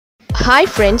Hi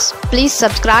friends, please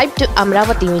subscribe to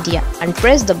Amaravathi Media and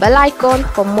press the bell icon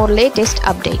for more latest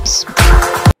updates.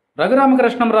 Raghurama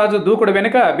Krishnam Raju దూకుడు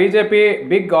వెనుక BJP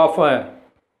big offer.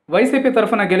 YCP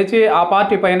తరఫున గెలిచి ఆ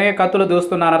party పైనే కత్తులు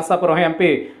దూస్తున్న Narasapuram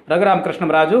MP Raghurama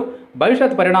Krishnam Raju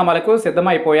భవిష్యత్ పరిణామాలకు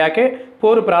సిద్ధమైపోయాకే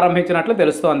పోరు ప్రారంభించినట్లు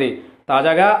తెలుస్తోంది.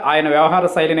 తాజాగా ఆయన వ్యవహార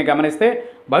శైలిని గమనిస్తే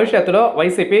భవిష్యత్తులో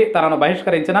వైసీపీ తనను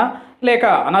బహిష్కరించినా లేక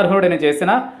అనర్హుడిని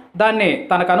చేసినా దాన్ని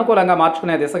తనకు అనుకూలంగా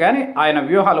మార్చుకునే దిశగానే ఆయన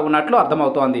వ్యూహాలు ఉన్నట్లు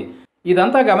అర్థమవుతోంది.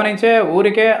 ఇదంతా గమనించే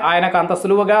ఊరికే ఆయనకు అంత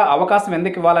సులువుగా అవకాశం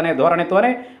ఎందుకు ఇవ్వాలనే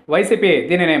ధోరణితోనే వైసీపీ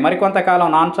దీనిని మరికొంతకాలం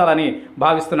నాంచాలని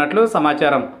భావిస్తున్నట్లు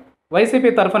సమాచారం. వైసీపీ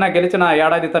తరఫున గెలిచిన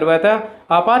ఏడాది తరువాత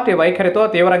ఆ పార్టీ వైఖరితో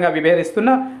తీవ్రంగా విభేదిస్తున్న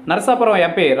నరసాపురం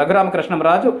ఎంపీ రఘురామ కృష్ణం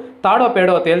రాజు తాడో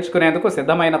పేడో తేల్చుకునేందుకు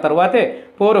సిద్ధమైన తరువాతే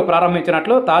పోరు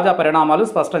ప్రారంభించినట్లు తాజా పరిణామాలు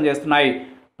స్పష్టం చేస్తున్నాయి.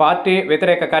 పార్టీ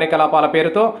వ్యతిరేక కార్యకలాపాల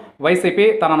పేరుతో వైసీపీ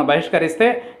తనను బహిష్కరిస్తే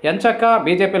ఎంచక్కా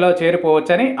బీజేపీలో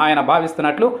చేరిపోవచ్చని ఆయన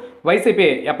భావిస్తున్నట్లు వైసీపీ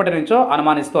ఎప్పటి నుంచో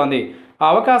అనుమానిస్తోంది. ఆ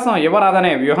అవకాశం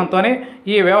ఇవ్వరాదనే వ్యూహంతోనే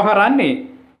ఈ వ్యవహారాన్ని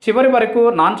చివరి వరకు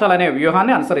నాంచాలనే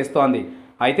వ్యూహాన్ని అనుసరిస్తోంది.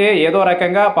 అయితే ఏదో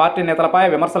రకంగా పార్టీ నేతలపై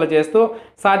విమర్శలు చేస్తూ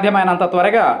సాధ్యమైనంత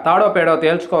త్వరగా తాడో పేడో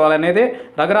తేల్చుకోవాలనేదే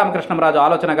రఘురామ కృష్ణంరాజు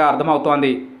ఆలోచనగా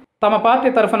అర్థమవుతోంది. తమ పార్టీ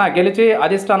తరఫున గెలిచి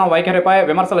అధిష్టానం వైఖరిపై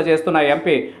విమర్శలు చేస్తున్న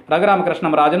ఎంపీ రఘురామ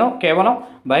కృష్ణం రాజును కేవలం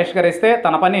బహిష్కరిస్తే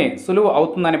తన పని సులువు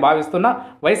అవుతుందని భావిస్తున్న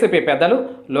వైసీపీ పెద్దలు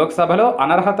లోక్సభలో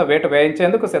అనర్హత వేటు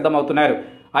వేయించేందుకు సిద్ధమవుతున్నారు.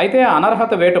 అయితే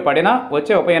అనర్హత వేటు పడినా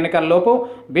వచ్చే ఉప ఎన్నికల్లోపు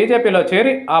బీజేపీలో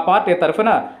చేరి ఆ పార్టీ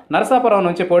తరఫున నరసాపురం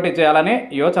నుంచి పోటీ చేయాలనే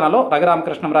యోచనలో రఘురామ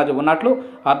కృష్ణంరాజు ఉన్నట్లు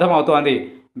అర్థమవుతోంది.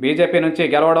 బీజేపీ నుంచి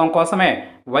గెలవడం కోసమే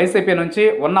వైసీపీ నుంచి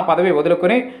ఉన్న పదవి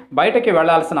వదులుకుని బయటికి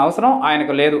వెళ్లాల్సిన అవసరం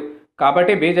ఆయనకు లేదు.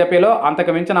 కాబట్టి బీజేపీలో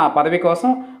అంతకు మించిన పదవి కోసం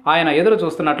ఆయన ఎదురు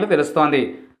చూస్తున్నట్లు తెలుస్తోంది.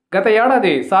 గత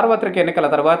ఏడాది సార్వత్రిక ఎన్నికల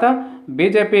తర్వాత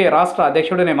బీజేపీ రాష్ట్ర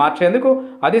అధ్యక్షుడిని మార్చేందుకు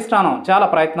అధిష్టానం చాలా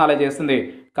ప్రయత్నాలు చేసింది.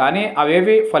 కానీ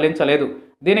అవేవీ ఫలించలేదు.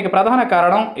 దీనికి ప్రధాన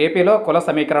కారణం ఏపీలో కుల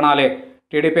సమీకరణాలే.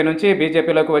 టీడీపీ నుంచి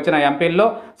బీజేపీలోకి వచ్చిన ఎంపీల్లో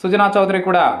సుజనా చౌదరి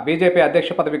కూడా బీజేపీ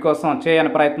అధ్యక్ష పదవి కోసం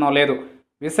చేయని ప్రయత్నం లేదు.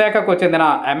 విశాఖకు చెందిన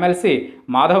ఎమ్మెల్సీ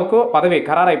మాధవ్కు పదవి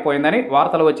ఖరారైపోయిందని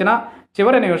వార్తలు వచ్చినా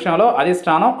చివరి నిమిషంలో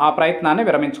అధిష్టానం ఆ ప్రయత్నాన్ని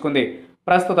విరమించుకుంది.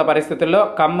 ప్రస్తుత పరిస్థితుల్లో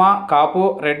కమ్మ, కాపు,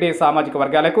 రెడ్డి సామాజిక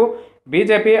వర్గాలకు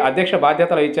బీజేపీ అధ్యక్ష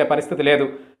బాధ్యతలు ఇచ్చే పరిస్థితి లేదు.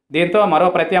 దీంతో మరో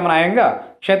ప్రత్యామ్నాయంగా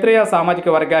క్షత్రియ సామాజిక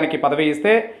వర్గానికి పదవి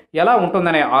ఇస్తే ఎలా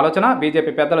ఉంటుందనే ఆలోచన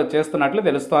బీజేపీ పెద్దలు చేస్తున్నట్లు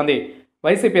తెలుస్తోంది.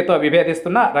 వైసీపీతో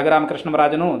విభేదిస్తున్న రఘురామ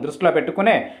కృష్ణంరాజును దృష్టిలో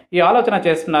పెట్టుకునే ఈ ఆలోచన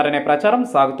చేస్తున్నారనే ప్రచారం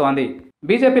సాగుతోంది.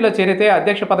 బీజేపీలో చేరితే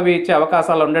అధ్యక్ష పదవి ఇచ్చే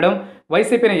అవకాశాలు ఉండడం,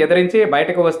 వైసీపీని ఎదిరించి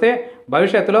బయటకు వస్తే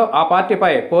భవిష్యత్తులో ఆ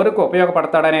పార్టీపై పోరుకు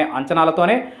ఉపయోగపడతాడనే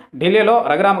అంచనాలతోనే ఢిల్లీలో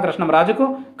రఘురామ కృష్ణంరాజుకు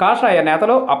కాషాయ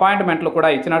నేతలు అపాయింట్మెంట్లు కూడా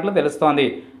ఇచ్చినట్లు తెలుస్తోంది.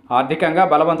 ఆర్థికంగా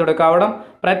బలవంతుడు కావడం,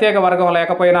 ప్రత్యేక వర్గం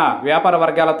లేకపోయినా వ్యాపార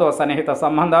వర్గాలతో సన్నిహిత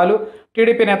సంబంధాలు,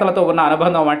 టీడీపీ నేతలతో ఉన్న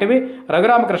అనుబంధం వంటివి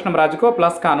రఘురామ కృష్ణంరాజుకు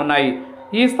ప్లస్ కానున్నాయి.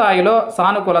 ఈ స్థాయిలో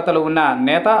సానుకూలతలు ఉన్న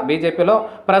నేత బీజేపీలో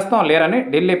ప్రస్తుతం లేరని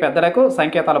ఢిల్లీ పెద్దలకు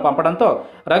సంకేతాలు పంపడంతో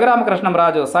రఘురామ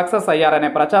కృష్ణంరాజు సక్సెస్ అయ్యారనే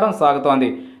ప్రచారం సాగుతోంది.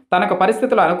 తనకు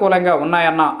పరిస్థితులు అనుకూలంగా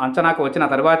ఉన్నాయన్న అంచనాకు వచ్చిన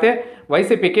తరువాతే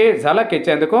వైసీపీకి ఝలక్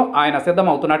ఇచ్చేందుకు ఆయన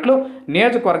సిద్ధమవుతున్నట్లు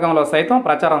నియోజకవర్గంలో సైతం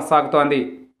ప్రచారం సాగుతోంది.